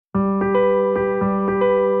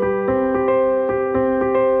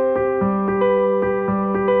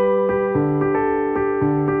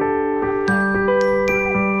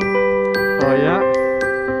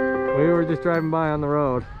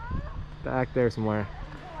back there somewhere.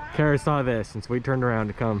 Kara saw this and so we turned around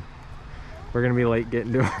to come. We're gonna be late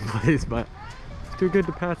getting to our place, but it's too good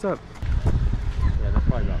to pass up. Yeah, that's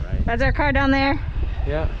probably about right. That's our car down there.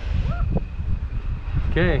 Yeah.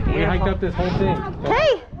 Okay, we hiked up this whole thing.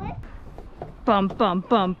 Hey! Bum bum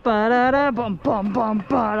bum ba da da bum bum bum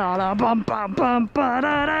ba da da bum bum bum ba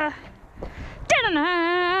da da da da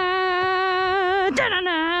da da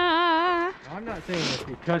da. I'm not saying this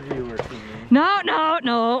because you were singing. No, no,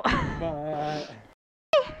 no. But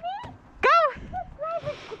Go!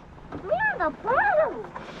 We're the bottom.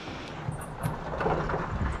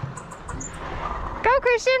 Go,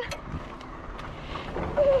 Christian!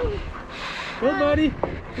 go, buddy.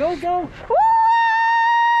 Go, go. Woo!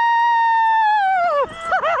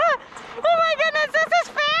 Oh my goodness, this is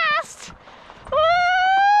fast! Woo!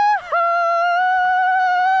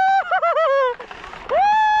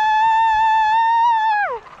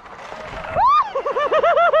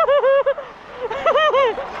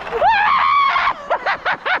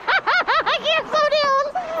 I can't slow down!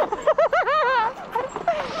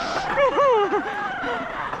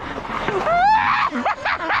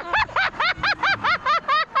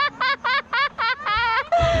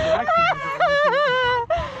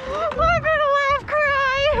 I'm gonna laugh,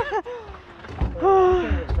 cry!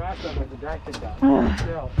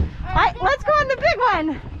 Let's go on the big one!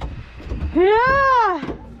 Yeah!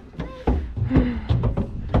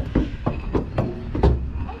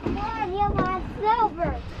 Come on, you want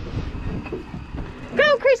silver.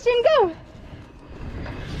 Go, Christian, go!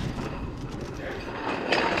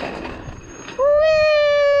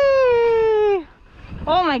 Whee!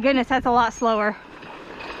 Oh my goodness, that's a lot slower.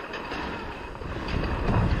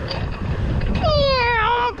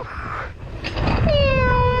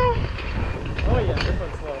 Oh yeah, this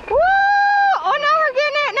one's slow. Woo! Oh, now we're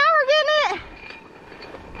getting it! Now we're getting it!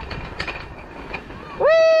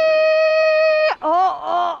 Whee! Oh,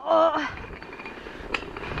 oh, oh.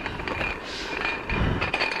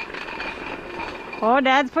 Oh,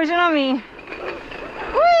 Dad's pushing on me. Whee!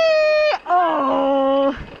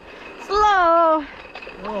 Oh, slow.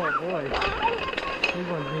 Oh boy. This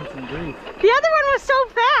one's needs some grief. The other one was so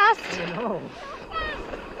fast. I know.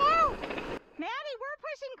 Maddie, we're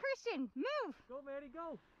pushing Christian. Move. Go, Maddie,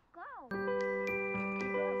 go. Go.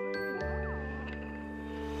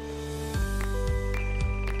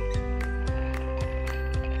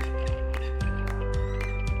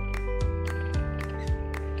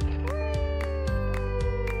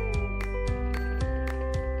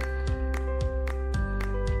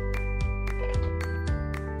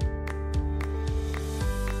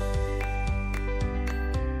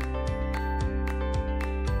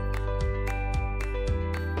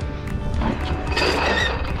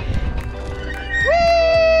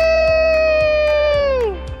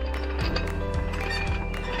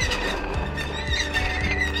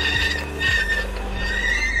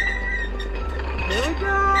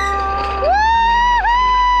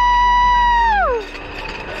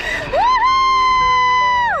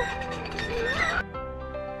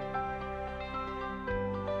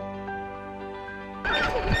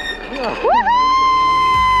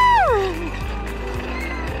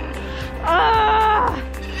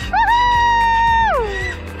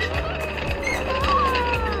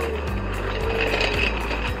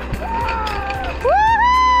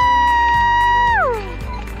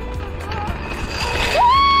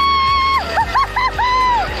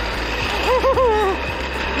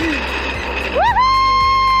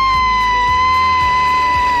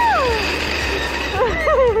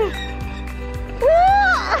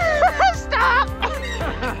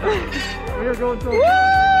 We are going so Woo!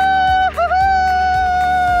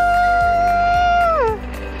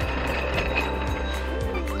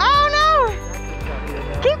 Oh no!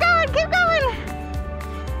 Keep going, keep going!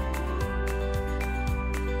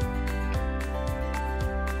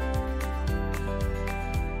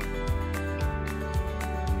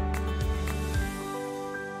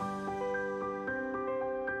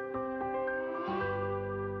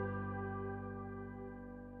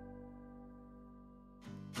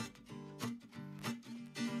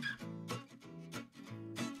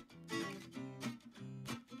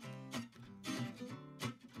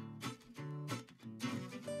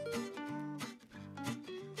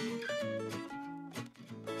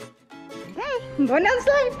 Okay, I'm going down the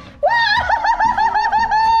slide. Woo!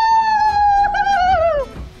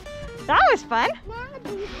 That was fun.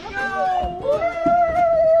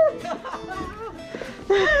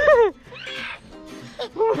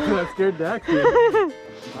 That scared Dax. I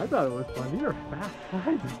thought it was fun. These are fast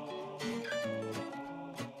slides.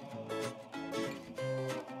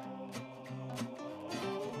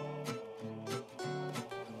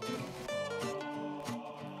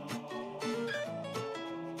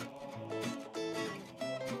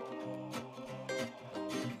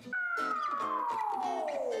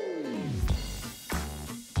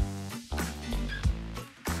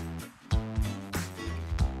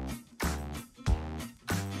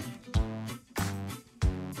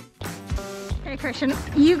 Okay, Christian,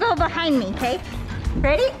 you go behind me, okay?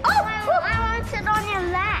 Ready? Oh! I want to sit on your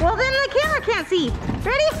lap. Well, then the camera can't see.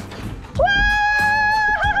 Ready? Woo!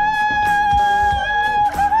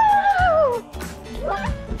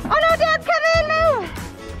 Oh no, Dad's coming!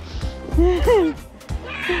 Move!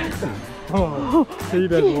 Oh, he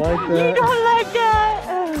doesn't like that. You don't like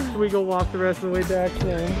that? Should we go walk the rest of the way back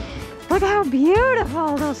then? Look how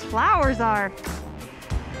beautiful those flowers are.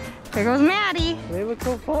 There goes Maddie. They look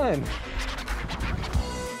so fun.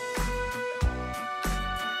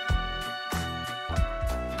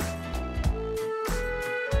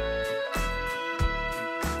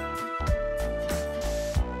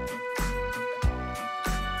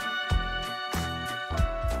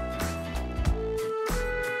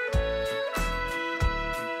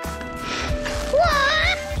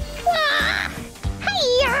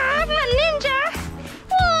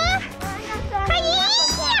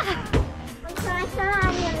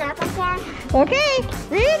 Okay,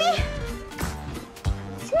 ready?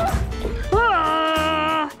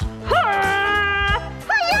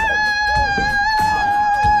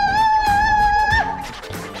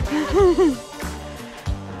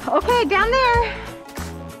 Okay, down there.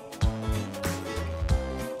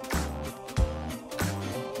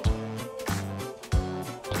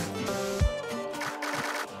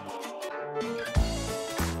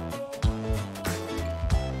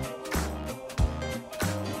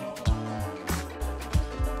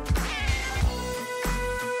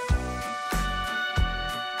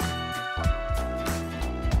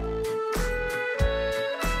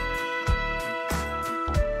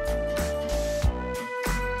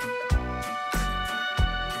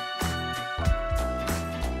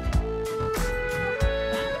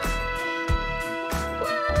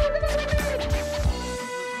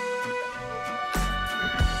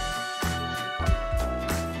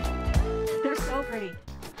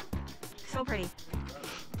 So pretty.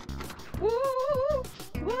 Woo!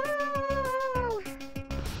 Whoa!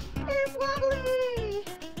 It's wobbly!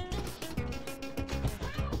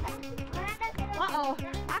 Uh-oh.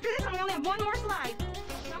 After this, I only have one more slide.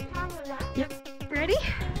 Yep. Ready?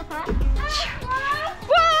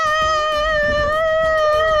 Whoa!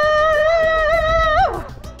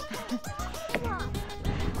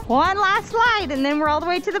 One last slide, and then we're all the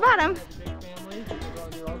way to the bottom.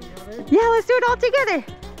 Yeah, let's do it all together.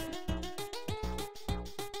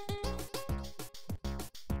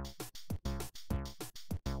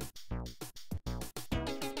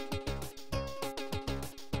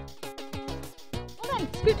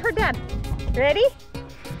 Scoot toward Dad. Ready?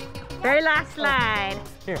 Very last slide.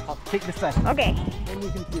 Here, I'll take this side. Okay. Then you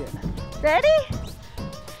can see it. Ready?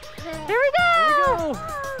 Here we go!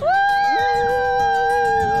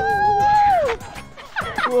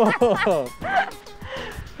 Woo! Whoa!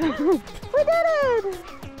 We did it!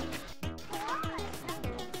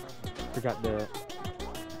 Forgot the...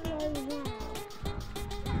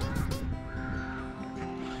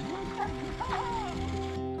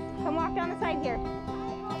 Come walk down the side here.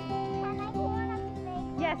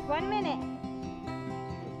 Yes, 1 minute.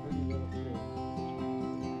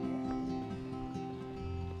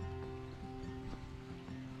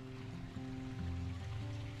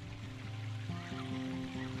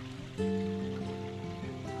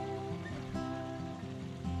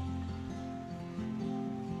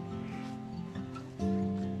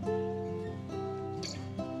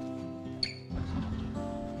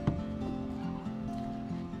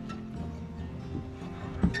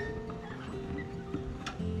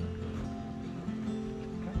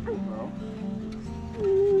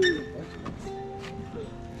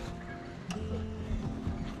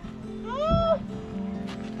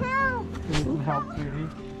 Help, Judy.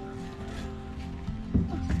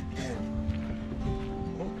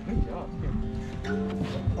 Oh, good job.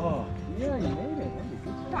 Oh, yeah, you made it.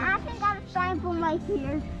 So I think I'm starting from right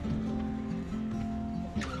here.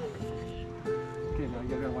 Okay, now you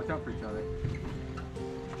guys gotta watch out for each other.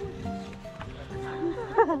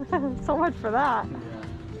 So much for that. Yeah.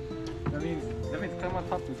 That means come on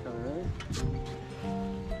top of each other, right?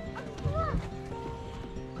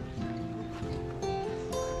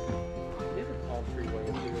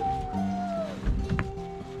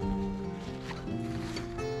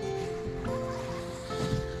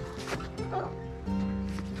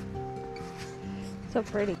 So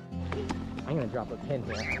pretty. I'm gonna drop a pin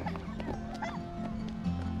here. Like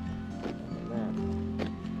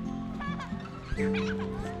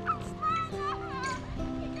that.